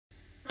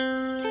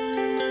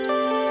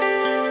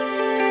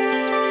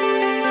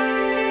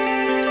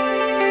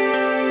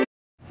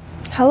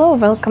Hello,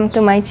 welcome to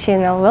my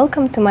channel,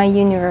 welcome to my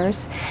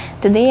universe.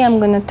 Today I'm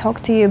gonna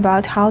talk to you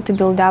about how to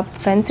build up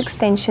fence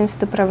extensions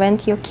to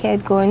prevent your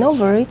cat going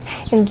over it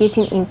and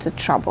getting into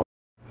trouble.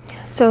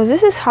 So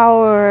this is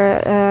how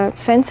our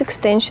fence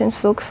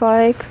extensions looks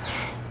like.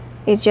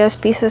 It's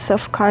just pieces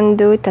of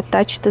conduit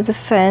attached to the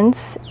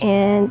fence,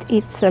 and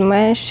it's a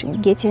mesh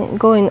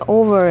going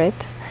over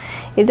it.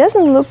 It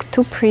doesn't look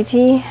too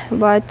pretty,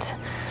 but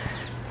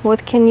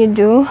what can you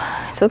do?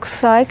 It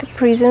looks like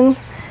a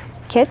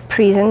cat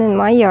prison in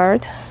my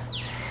yard.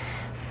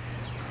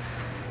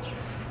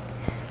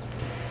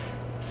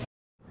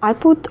 I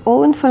put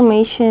all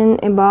information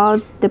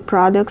about the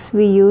products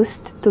we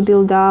used to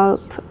build up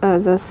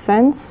those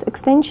fence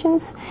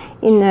extensions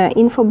in the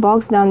info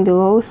box down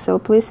below, so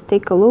please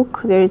take a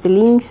look. There is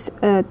links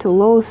to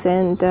Lowe's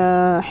and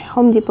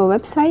Home Depot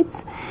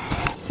websites.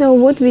 So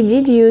what we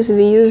did use,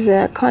 we use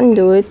a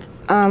conduit.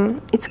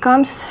 It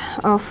comes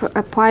of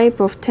a pipe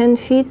of 10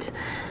 feet,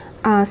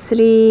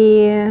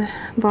 3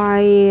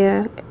 by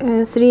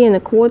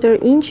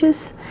 3¼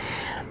 inches,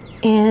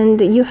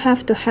 and you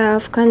have to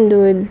have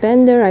conduit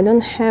bender. I don't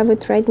have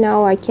it right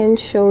now, I can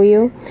show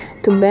you.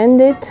 To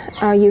bend it,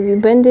 you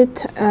bend it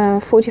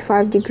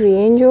 45-degree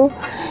angle,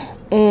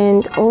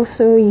 and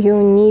also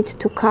you need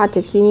to cut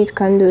it. You need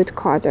conduit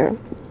cutter.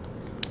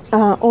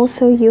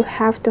 Also you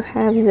have to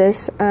have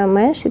this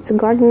mesh. It's a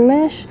garden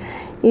mesh.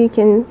 You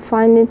can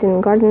find it in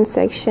garden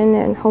section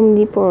and Home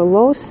Depot or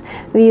Lowe's.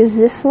 We use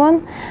this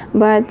one,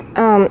 but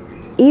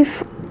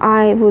if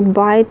I would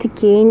buy it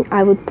again,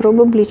 I would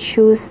probably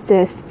choose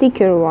the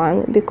thicker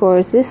one,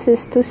 because this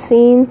is too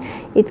thin.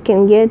 It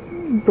can get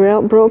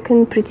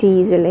broken pretty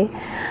easily.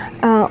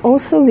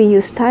 Also we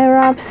use tie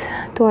wraps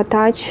to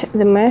attach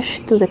the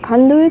mesh to the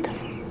conduit.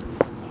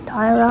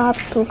 Tie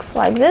wraps looks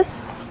like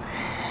this.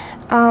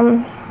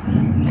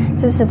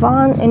 This is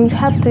one, and you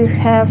have to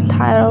have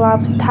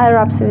tie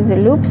wraps with the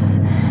loops.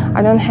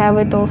 I don't have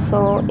it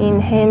also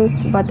in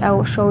hands, but I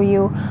will show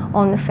you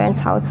on the fence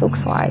how it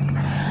looks like.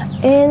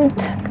 And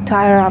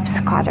tie wraps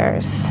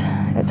cutters,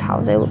 that's how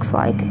they looks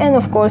like. And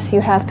of course you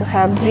have to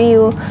have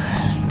drill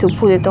to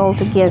put it all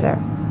together.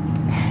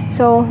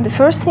 So the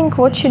first thing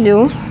what you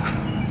do,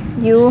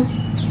 you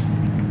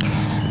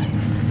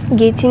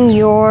getting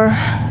your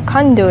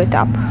conduit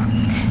up.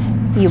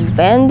 You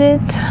bend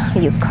it,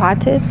 you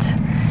cut it,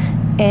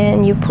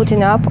 and you put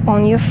it up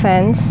on your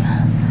fence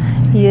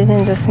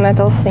using this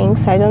metal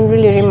things. I don't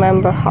really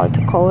remember how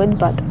to call it,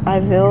 but I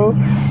will,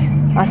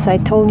 as I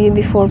told you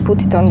before,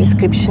 put it on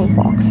description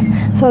box.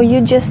 So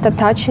you just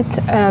attach it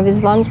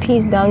with one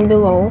piece down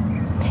below,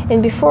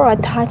 and before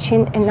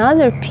attaching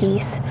another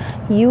piece,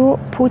 you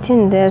put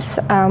in this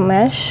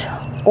mesh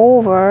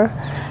over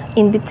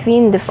in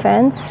between the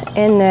fence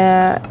and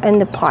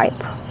the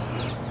pipe,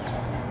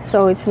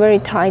 so it's very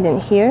tight in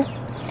here.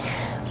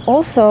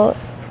 Also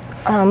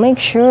make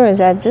sure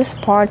that this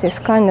part is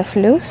kind of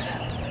loose,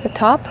 the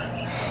top,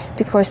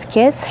 because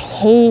cats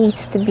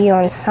hates to be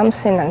on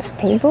something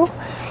unstable.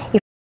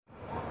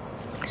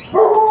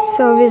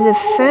 So with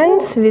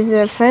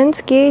the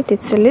fence gate,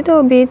 it's a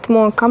little bit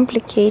more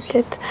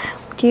complicated.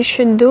 What you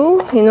should do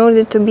in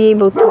order to be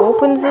able to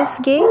open this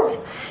gate,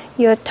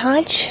 you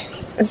attach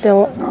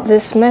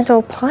this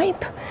metal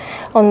pipe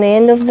on the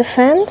end of the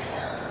fence,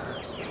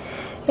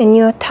 and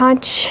you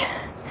attach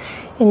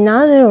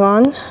another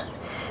one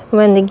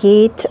when the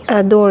gate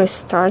door is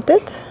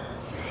started,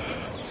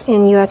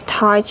 and you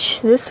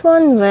attach this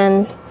one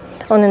when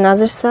on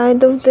another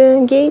side of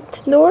the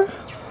gate door.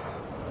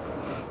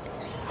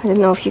 I don't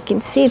know if you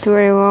can see it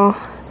very well.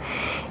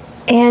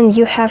 And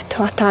you have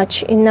to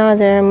attach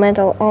another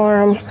metal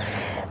arm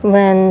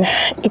when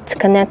it's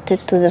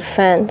connected to the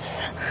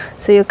fence,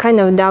 so you're kind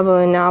of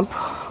doubling up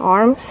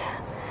arms.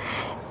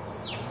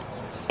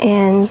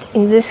 And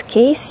in this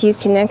case you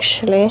can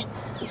actually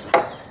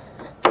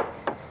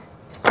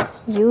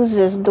use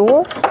this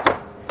door.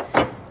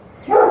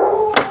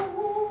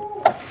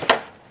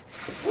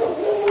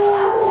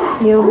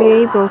 You'll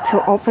be able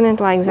to open it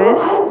like this.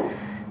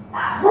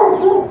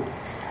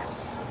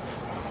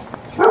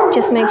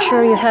 Just make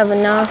sure you have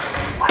enough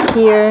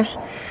here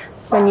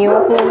when you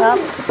open it up.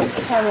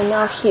 You have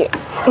enough here,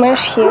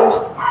 mesh here.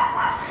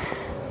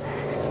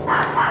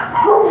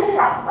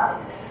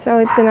 So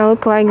it's gonna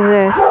look like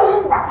this.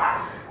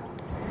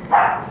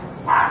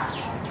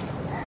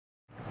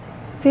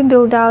 We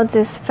built out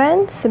this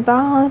fence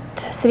about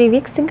 3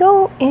 weeks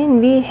ago, and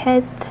we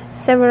had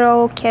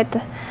several cat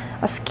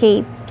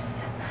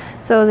escapes.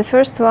 So the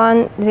first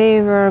one, they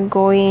were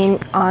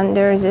going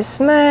under this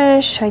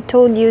mesh. I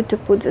told you to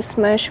put this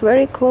mesh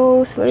very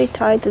close, very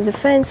tight to the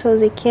fence, so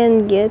they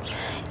can't get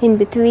in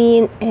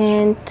between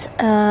and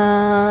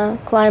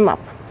climb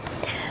up.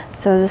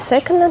 So the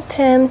second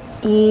attempt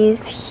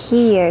is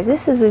here.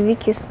 This is the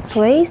weakest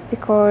place,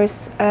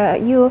 because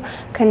you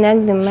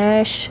connect the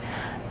mesh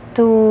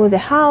to the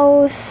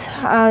house.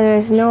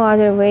 There's no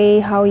other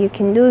way how you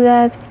can do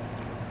that.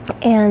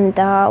 And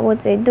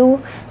what they do,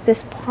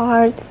 this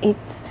part,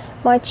 it's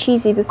much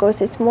easier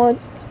because it's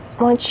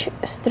much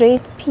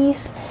straight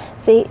piece.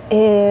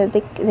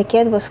 the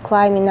cat was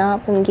climbing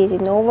up and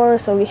getting over,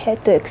 so we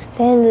had to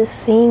extend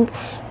this thing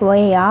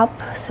way up,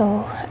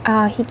 so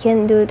he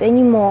can't do it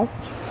anymore.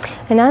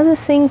 Another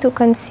thing to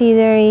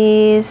consider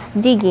is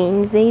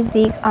digging. They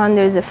dig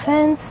under the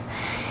fence,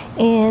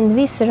 and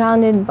we're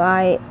surrounded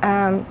by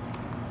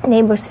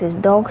neighbors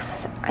with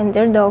dogs, and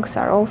their dogs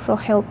are also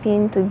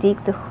helping to dig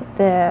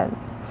the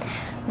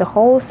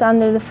holes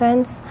under the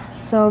fence.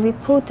 So we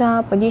put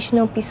up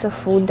additional piece of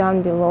wood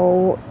down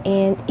below,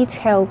 and it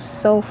helps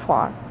so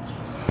far.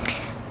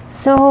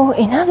 So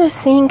another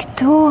thing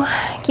to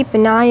keep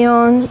an eye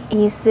on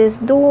is this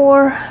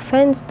door,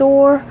 fence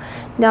door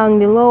down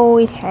below.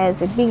 It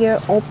has a bigger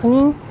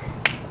opening,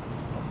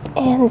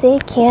 and they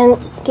can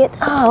get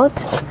out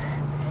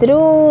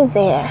through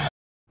there.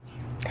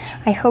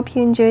 I hope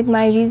you enjoyed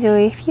my video.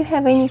 If you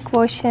have any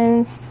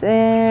questions,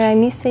 I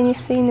missed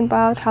anything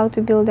about how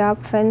to build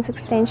up fence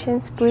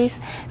extensions, please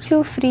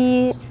feel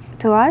free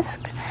to ask.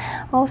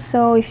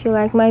 Also, if you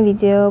like my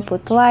video,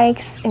 put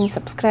likes and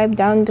subscribe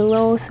down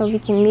below so we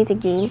can meet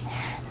again.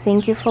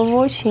 Thank you for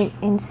watching,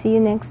 and see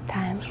you next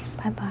time.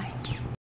 Bye bye.